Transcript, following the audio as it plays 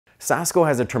Sasco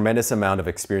has a tremendous amount of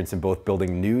experience in both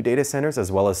building new data centers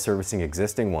as well as servicing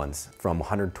existing ones, from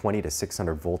 120 to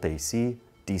 600 volt AC,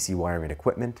 DC wiring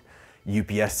equipment,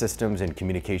 UPS systems and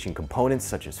communication components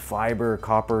such as fiber,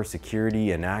 copper,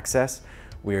 security, and access.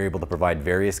 We are able to provide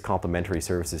various complementary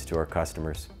services to our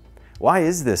customers. Why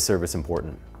is this service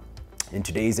important? In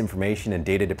today's information and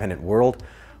data-dependent world,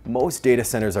 most data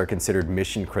centers are considered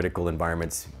mission-critical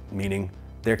environments, meaning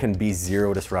there can be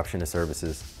zero disruption to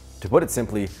services. To put it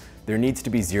simply, there needs to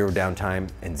be zero downtime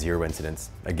and zero incidents.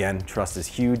 Again, trust is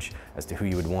huge as to who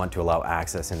you would want to allow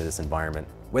access into this environment.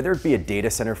 Whether it be a data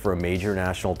center for a major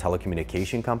national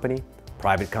telecommunication company,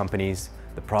 private companies,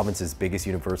 the province's biggest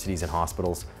universities and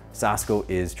hospitals, Sasco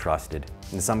is trusted.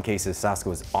 In some cases,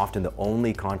 Sasco is often the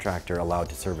only contractor allowed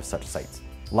to service such sites.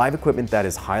 Live equipment that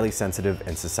is highly sensitive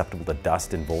and susceptible to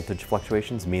dust and voltage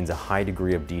fluctuations means a high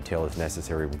degree of detail is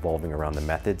necessary revolving around the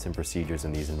methods and procedures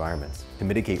in these environments. To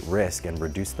mitigate risk and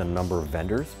reduce the number of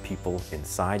vendors, people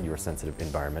inside your sensitive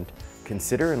environment,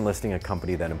 consider enlisting a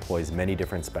company that employs many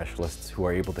different specialists who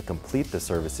are able to complete the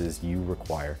services you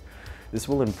require. This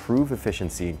will improve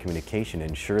efficiency in communication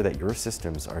and ensure that your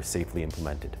systems are safely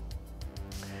implemented.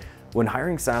 When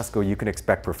hiring Sasco, you can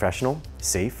expect professional,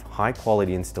 safe,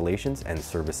 high-quality installations and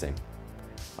servicing.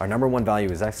 Our #1 value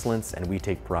is excellence, and we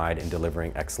take pride in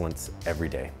delivering excellence every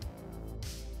day.